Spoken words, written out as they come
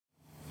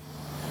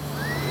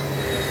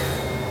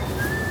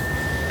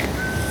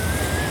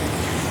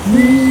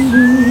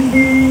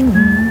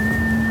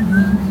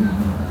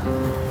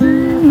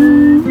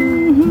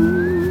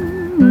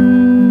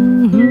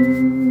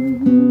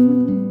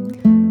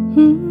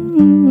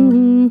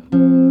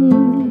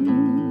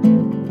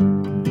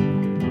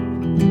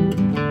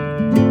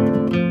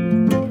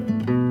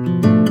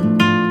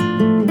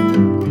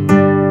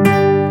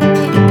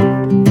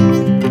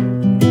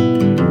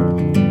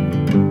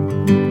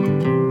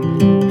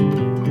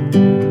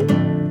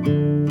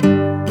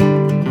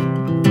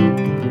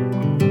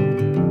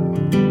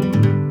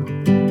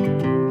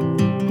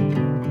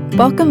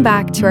Welcome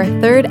back to our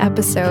third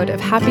episode of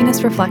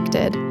Happiness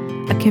Reflected,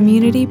 a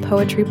community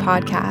poetry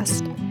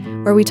podcast,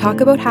 where we talk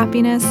about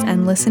happiness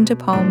and listen to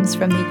poems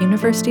from the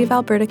University of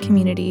Alberta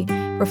community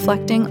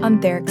reflecting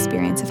on their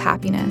experience of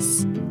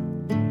happiness.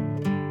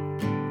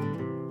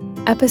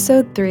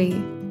 Episode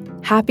 3,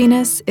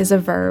 Happiness is a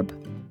Verb.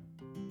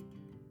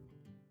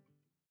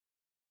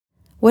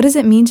 What does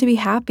it mean to be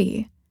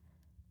happy?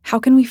 How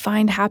can we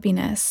find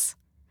happiness?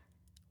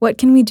 What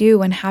can we do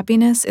when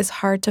happiness is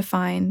hard to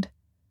find?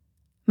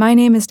 My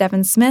name is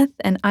Devin Smith,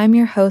 and I'm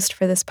your host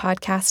for this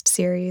podcast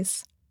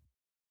series.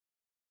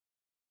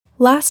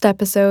 Last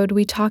episode,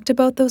 we talked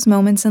about those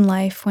moments in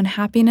life when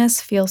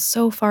happiness feels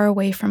so far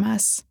away from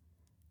us.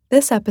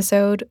 This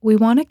episode, we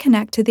want to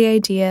connect to the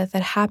idea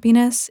that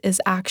happiness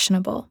is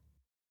actionable.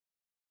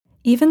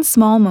 Even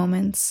small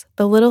moments,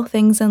 the little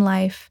things in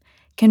life,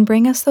 can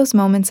bring us those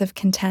moments of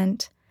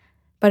content,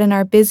 but in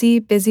our busy,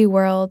 busy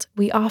world,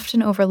 we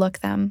often overlook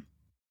them.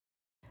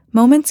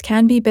 Moments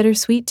can be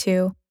bittersweet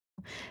too.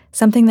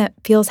 Something that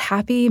feels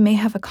happy may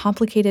have a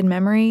complicated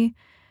memory,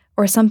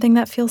 or something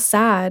that feels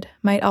sad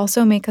might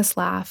also make us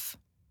laugh.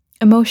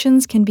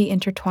 Emotions can be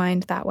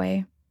intertwined that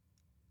way.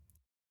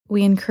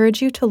 We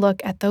encourage you to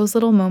look at those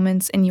little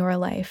moments in your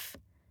life.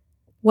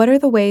 What are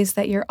the ways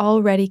that you're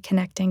already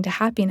connecting to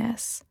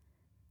happiness?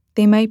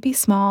 They might be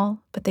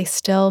small, but they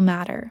still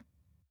matter.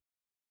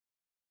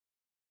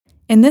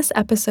 In this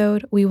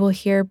episode, we will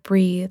hear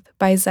Breathe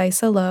by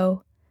Zysa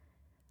Lowe,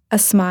 A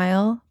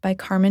Smile by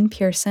Carmen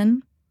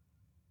Pearson,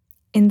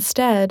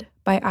 Instead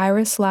by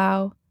Iris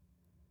Lau,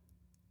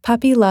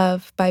 Puppy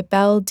Love by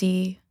Belle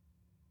D,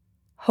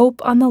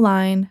 Hope on the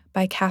Line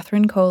by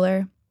Catherine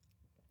Kohler,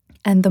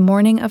 and The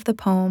Morning of the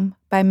Poem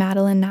by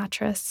Madeline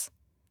Natras.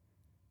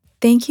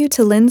 Thank you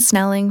to Lynn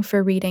Snelling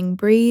for reading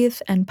Breathe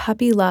and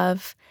Puppy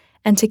Love,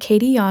 and to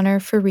Katie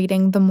Yonner for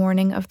reading The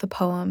Morning of the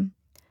Poem.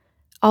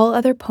 All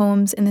other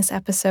poems in this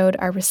episode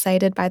are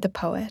recited by the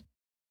poet.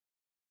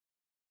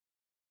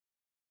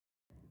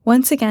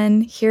 Once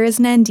again, here is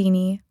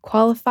Nandini,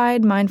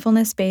 qualified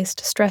mindfulness-based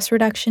stress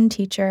reduction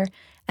teacher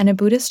and a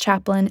Buddhist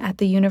chaplain at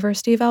the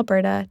University of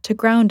Alberta, to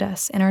ground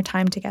us in our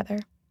time together.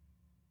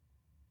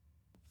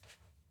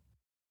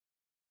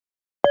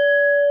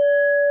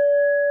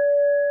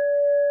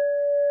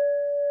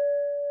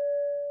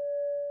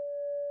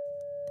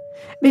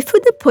 Before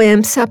the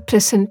poems are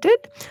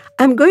presented,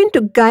 I'm going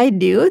to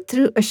guide you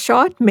through a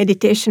short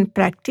meditation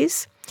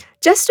practice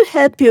just to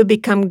help you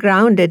become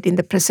grounded in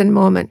the present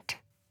moment.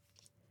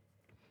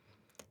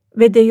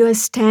 Whether you are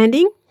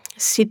standing,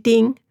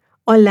 sitting,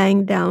 or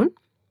lying down,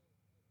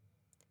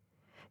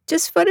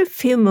 just for a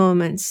few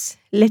moments,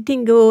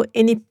 letting go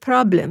any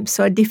problems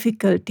or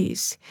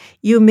difficulties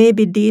you may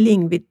be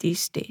dealing with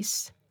these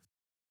days.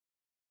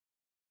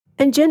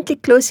 And gently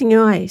closing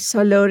your eyes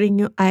or lowering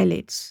your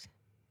eyelids.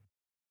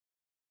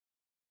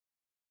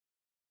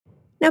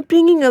 Now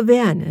bringing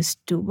awareness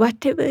to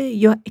whatever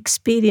you're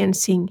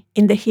experiencing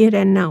in the here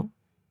and now.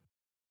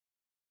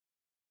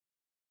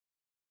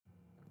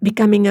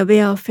 Becoming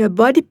aware of your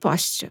body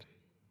posture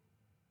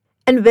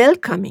and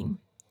welcoming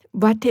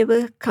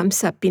whatever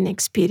comes up in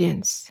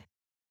experience.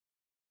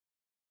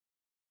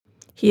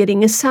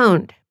 Hearing a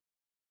sound,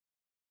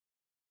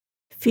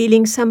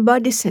 feeling some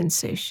body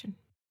sensation,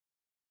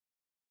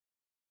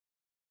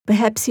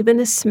 perhaps even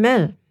a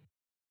smell,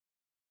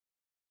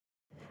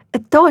 a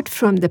thought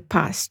from the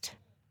past,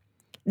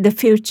 the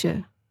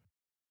future,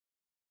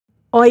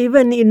 or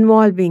even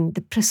involving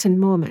the present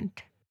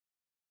moment.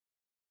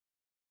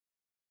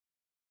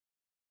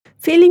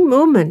 Feeling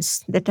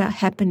movements that are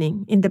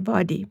happening in the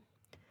body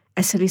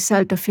as a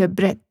result of your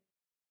breath.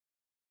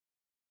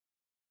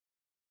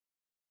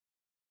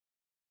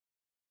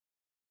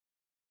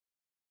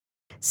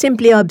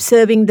 Simply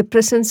observing the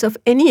presence of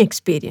any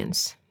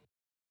experience,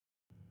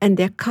 and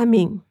they're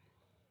coming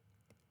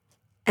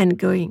and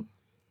going.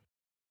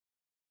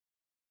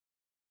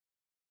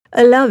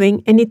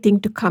 Allowing anything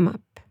to come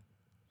up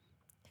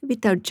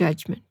without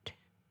judgment.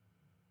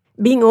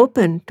 Being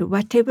open to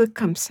whatever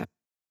comes up.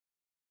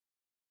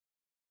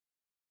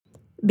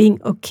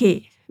 Being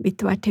okay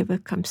with whatever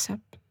comes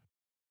up.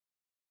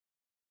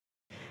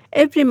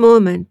 Every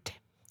moment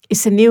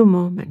is a new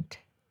moment,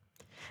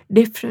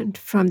 different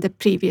from the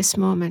previous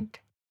moment.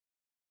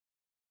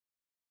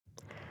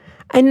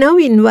 I now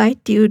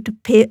invite you to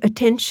pay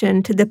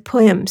attention to the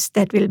poems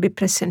that will be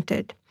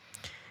presented.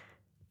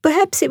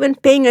 Perhaps even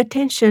paying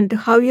attention to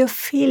how your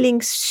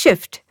feelings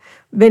shift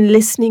when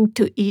listening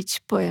to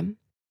each poem.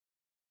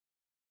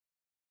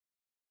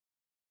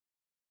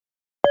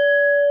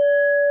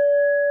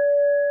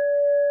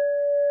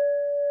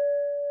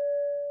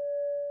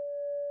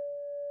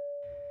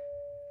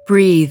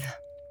 Breathe.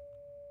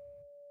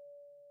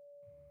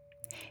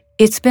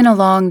 It's been a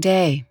long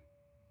day.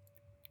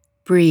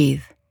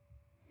 Breathe.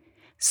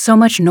 So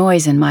much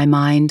noise in my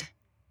mind.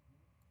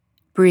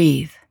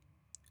 Breathe.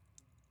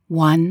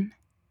 1,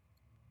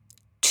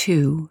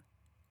 2,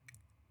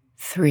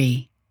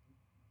 3.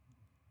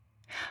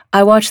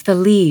 I watch the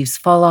leaves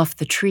fall off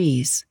the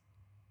trees.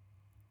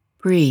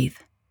 Breathe.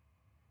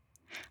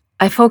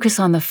 I focus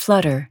on the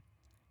flutter,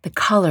 the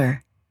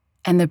color,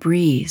 and the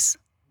breeze.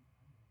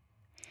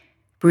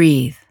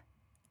 Breathe.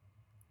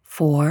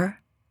 4,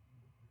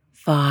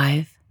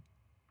 5,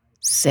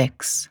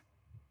 6.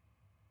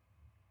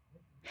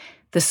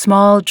 The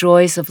small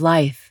joys of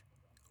life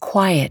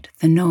quiet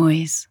the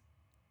noise.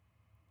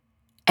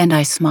 And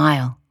I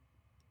smile.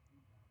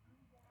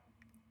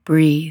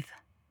 Breathe.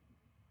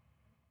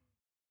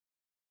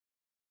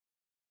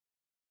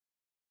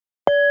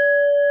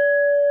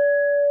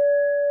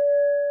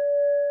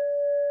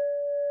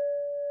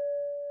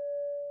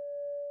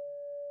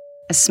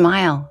 A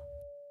smile.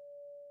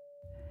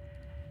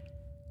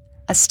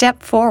 A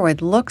step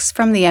forward looks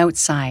from the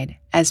outside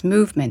as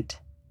movement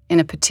in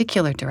a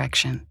particular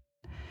direction.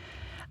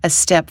 A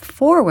step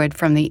forward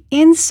from the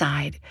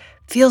inside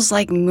feels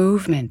like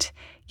movement,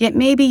 yet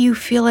maybe you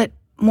feel it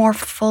more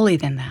fully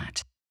than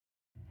that.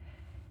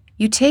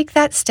 You take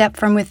that step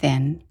from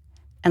within,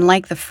 and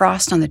like the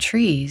frost on the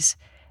trees,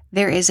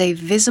 there is a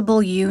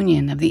visible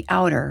union of the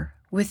outer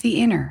with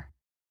the inner.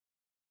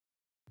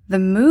 The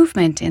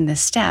movement in the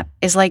step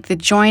is like the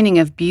joining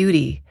of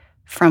beauty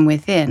from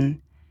within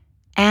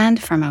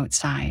and from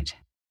outside.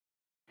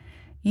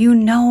 You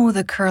know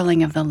the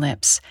curling of the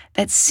lips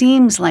that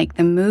seems like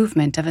the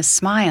movement of a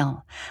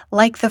smile,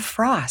 like the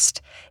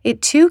frost.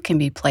 It too can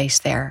be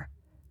placed there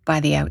by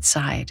the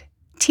outside,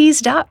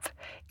 teased up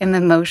in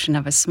the motion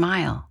of a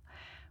smile.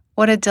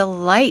 What a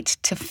delight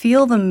to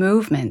feel the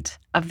movement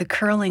of the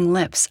curling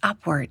lips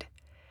upward,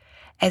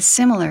 as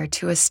similar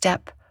to a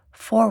step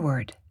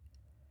forward.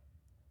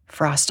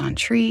 Frost on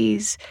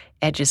trees,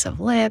 edges of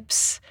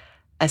lips,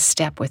 a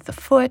step with the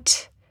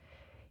foot.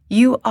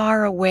 You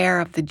are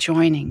aware of the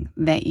joining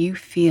that you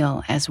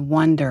feel as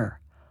wonder,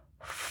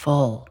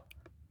 full.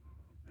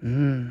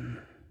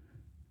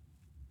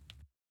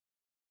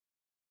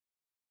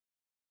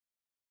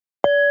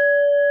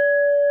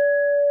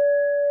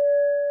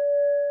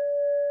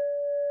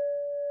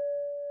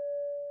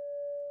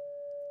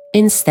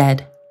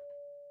 Instead,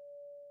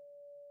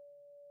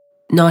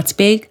 not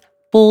big,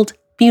 bold,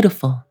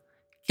 beautiful,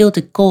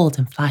 gilded gold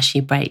and flashy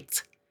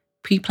bright,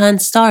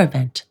 pre-planned star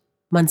event,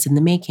 months in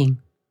the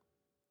making.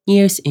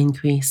 Years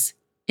increase,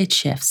 it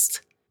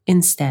shifts.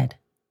 Instead.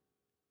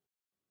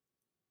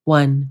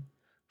 1.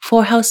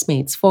 4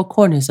 housemates, 4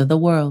 corners of the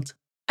world.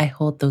 I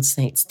hold those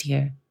nights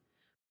dear.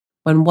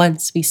 When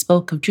once we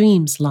spoke of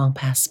dreams long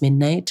past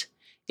midnight,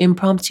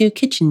 impromptu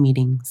kitchen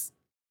meetings.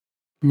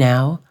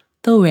 Now,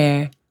 though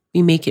rare,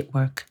 we make it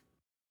work.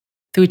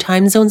 Through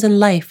time zones in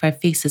life, our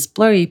faces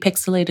blurry,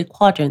 pixelated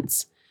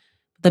quadrants,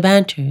 but the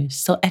banter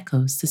still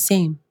echoes the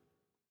same.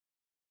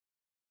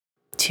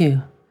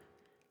 2.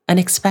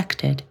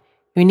 Unexpected,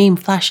 your name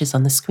flashes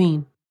on the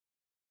screen.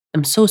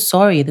 I'm so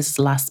sorry this is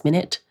last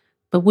minute,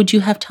 but would you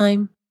have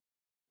time?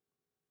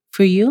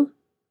 For you?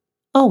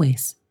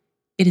 Always.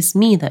 It is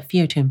me that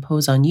fear to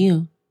impose on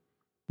you.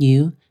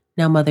 You,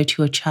 now mother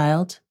to a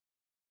child.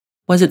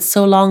 Was it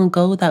so long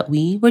ago that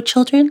we were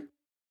children,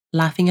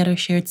 laughing at our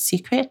shared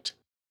secret?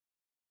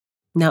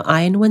 Now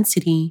I in one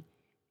city,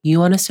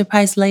 you on a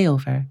surprise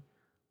layover.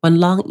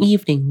 One long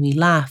evening we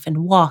laugh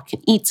and walk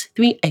and eat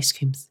 3 ice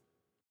creams.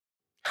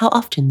 How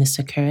often this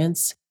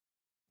occurrence?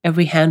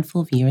 Every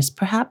handful of years,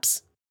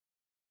 perhaps?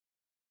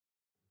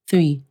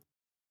 3.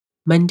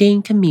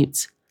 Mundane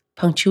commutes,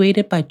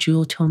 punctuated by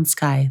jewel-toned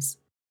skies.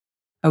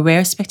 A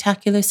rare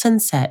spectacular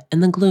sunset in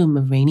the gloom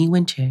of rainy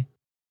winter.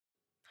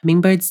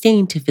 Hummingbirds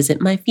deign to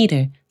visit my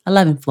feeder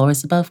 11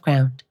 floors above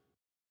ground.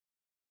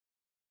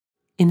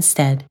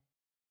 Instead,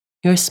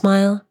 your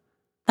smile,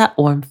 that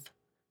warmth,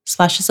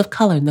 splashes of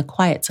color in the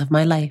quiets of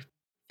my life,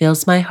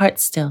 fills my heart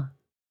still.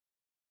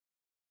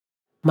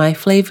 My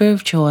flavor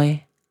of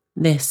joy,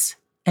 this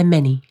and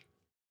many.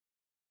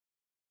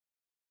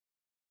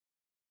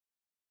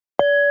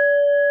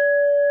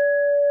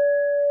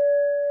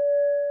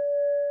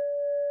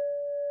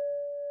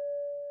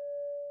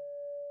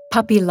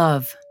 Puppy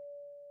love.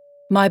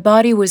 My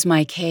body was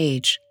my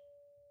cage,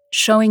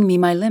 showing me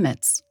my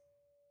limits.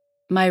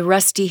 My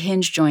rusty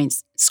hinge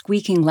joints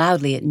squeaking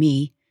loudly at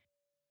me,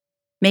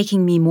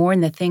 making me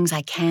mourn the things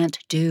I can't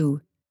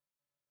do.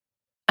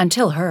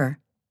 Until her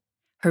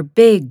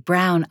big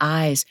brown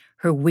eyes,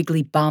 her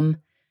wiggly bum,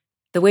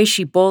 the way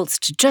she bolts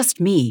to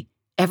just me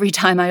every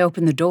time I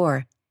open the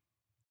door.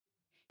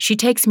 She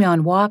takes me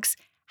on walks,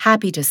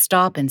 happy to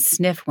stop and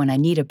sniff when I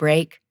need a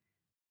break.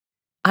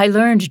 I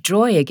learned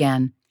joy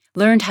again,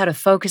 learned how to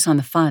focus on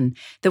the fun,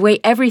 the way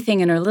everything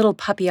in her little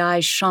puppy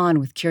eyes shone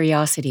with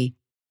curiosity.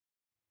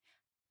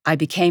 I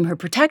became her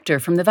protector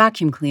from the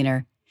vacuum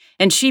cleaner,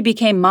 and she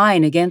became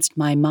mine against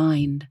my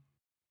mind.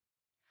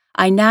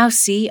 I now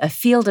see a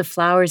field of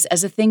flowers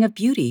as a thing of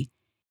beauty,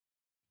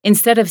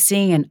 Instead of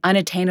seeing an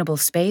unattainable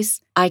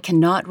space I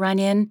cannot run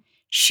in,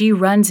 she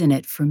runs in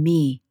it for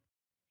me.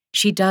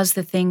 She does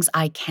the things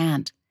I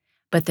can't,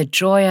 but the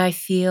joy I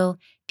feel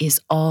is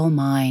all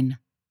mine.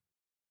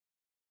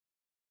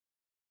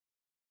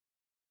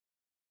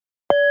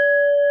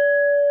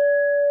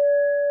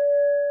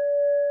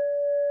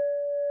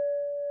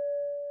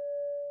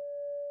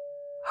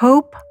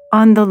 Hope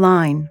on the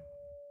line.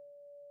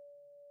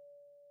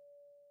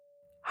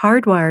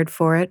 Hardwired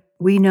for it,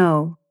 we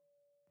know.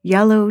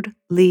 Yellowed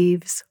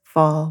leaves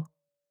fall.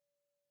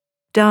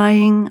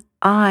 Dying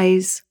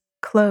eyes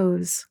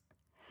close.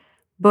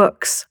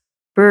 Books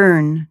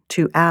burn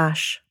to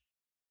ash.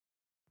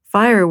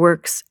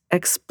 Fireworks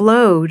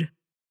explode.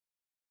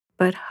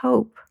 But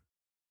hope,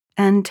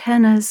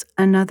 antennas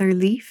another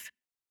leaf,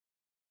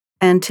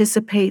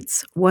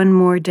 anticipates one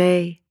more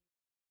day,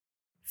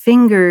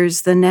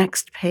 fingers the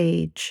next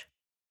page,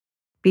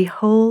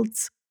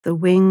 beholds the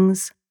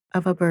wings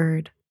of a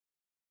bird.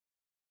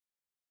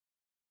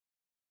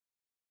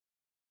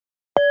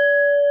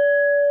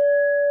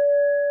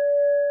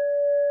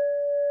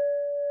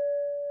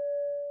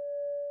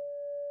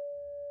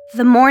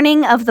 The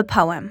morning of the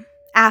poem,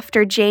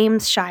 after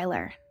James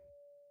Schuyler.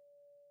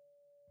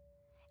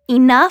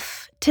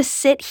 Enough to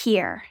sit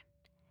here.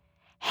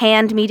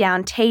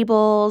 Hand-me-down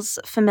tables,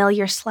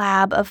 familiar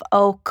slab of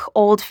oak,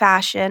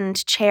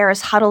 old-fashioned,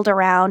 chairs huddled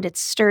around its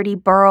sturdy,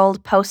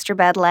 burled poster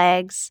bed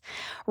legs,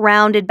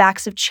 rounded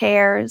backs of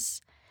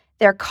chairs,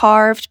 their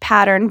carved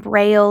pattern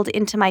brailed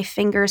into my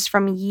fingers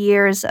from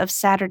years of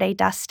Saturday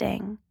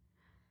dusting.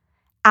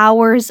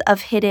 Hours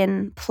of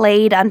hidden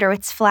played under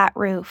its flat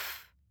roof.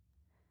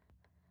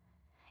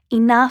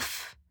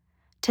 Enough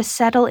to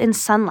settle in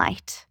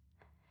sunlight.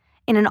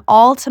 In an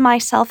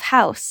all-to-myself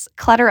house,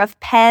 clutter of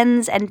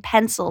pens and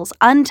pencils,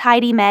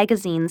 untidy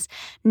magazines,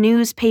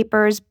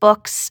 newspapers,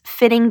 books,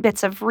 fitting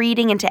bits of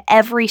reading into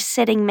every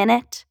sitting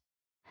minute.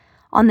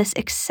 On this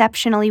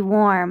exceptionally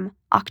warm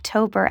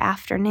October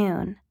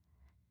afternoon.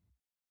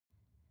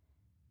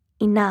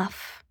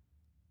 Enough.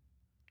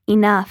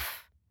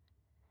 Enough.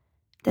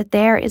 That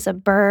there is a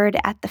bird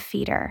at the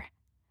feeder,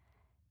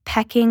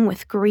 pecking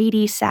with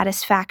greedy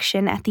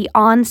satisfaction at the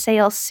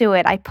on-sale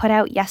suet I put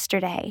out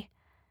yesterday.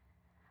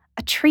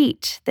 A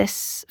treat,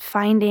 this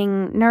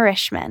finding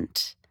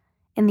nourishment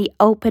in the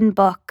open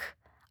book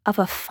of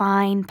a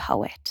fine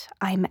poet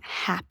I'm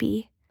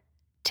happy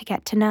to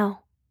get to know.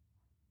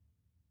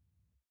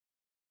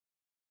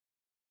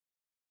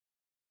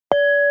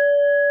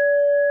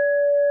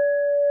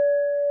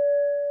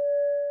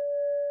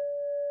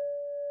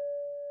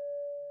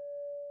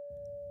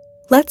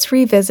 Let's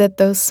revisit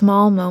those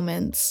small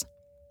moments.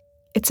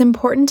 It's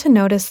important to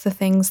notice the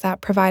things that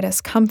provide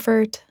us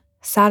comfort,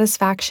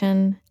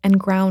 satisfaction, and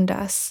ground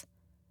us.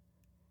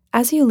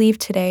 As you leave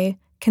today,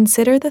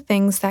 consider the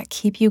things that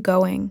keep you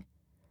going.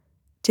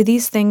 Do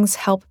these things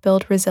help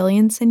build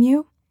resilience in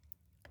you?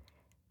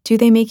 Do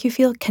they make you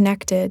feel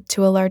connected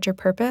to a larger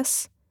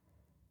purpose?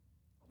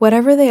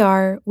 Whatever they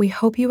are, we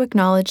hope you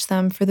acknowledge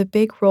them for the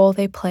big role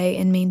they play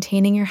in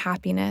maintaining your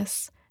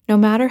happiness, no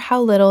matter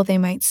how little they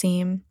might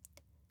seem.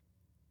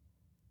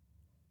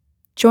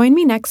 Join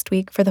me next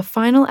week for the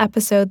final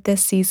episode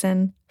this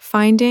season,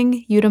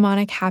 Finding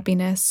Eudaimonic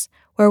Happiness,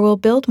 where we'll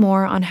build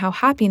more on how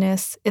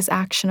happiness is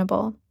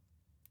actionable.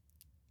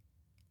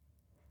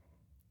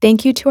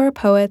 Thank you to our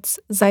poets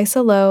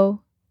Zysa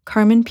Lowe,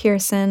 Carmen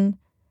Pearson,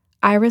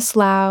 Iris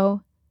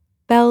Lau,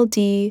 Belle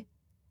D,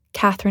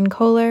 Catherine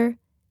Kohler,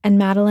 and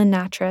Madeline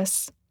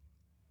Natras.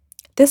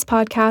 This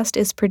podcast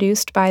is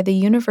produced by the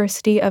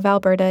University of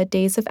Alberta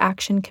Days of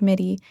Action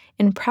Committee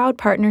in proud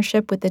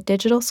partnership with the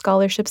Digital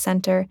Scholarship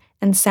Centre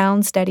and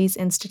Sound Studies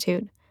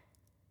Institute.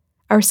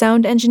 Our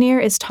sound engineer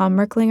is Tom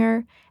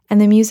Merklinger, and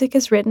the music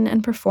is written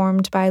and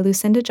performed by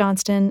Lucinda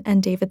Johnston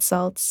and David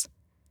Saltz.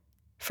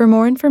 For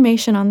more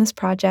information on this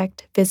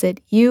project,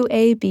 visit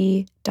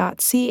uab.ca/happy.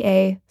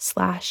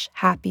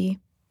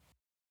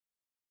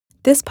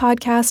 This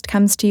podcast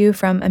comes to you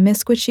from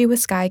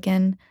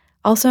Amiskwaciy-Waskahikan,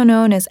 also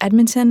known as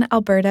Edmonton,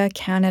 Alberta,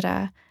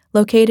 Canada,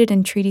 located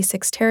in Treaty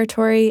 6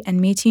 territory and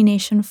Métis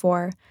Nation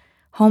 4,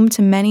 home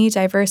to many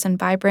diverse and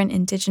vibrant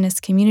Indigenous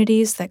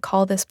communities that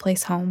call this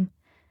place home,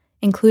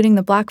 including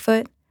the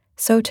Blackfoot,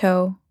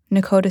 Saulteaux,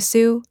 Nakota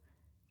Sioux,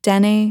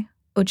 Dene,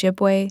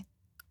 Ojibwe,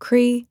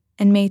 Cree,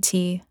 and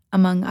Métis,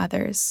 among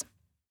others.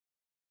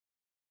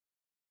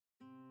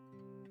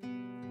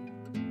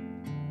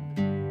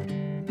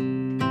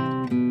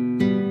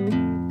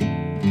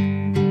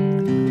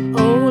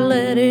 Oh,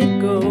 let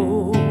it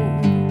go.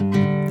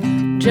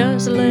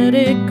 Just let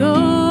it go.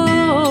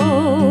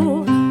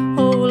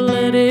 Oh,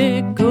 let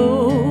it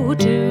go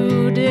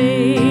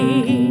today.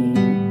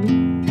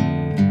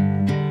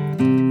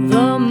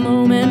 The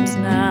moment's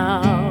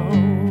now.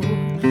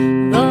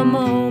 The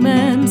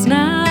moment's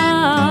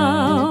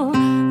now.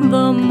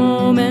 The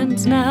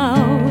moment's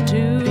now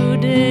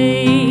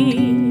today.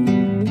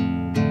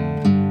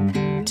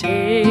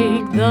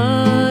 Take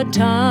the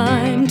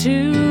time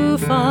to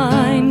find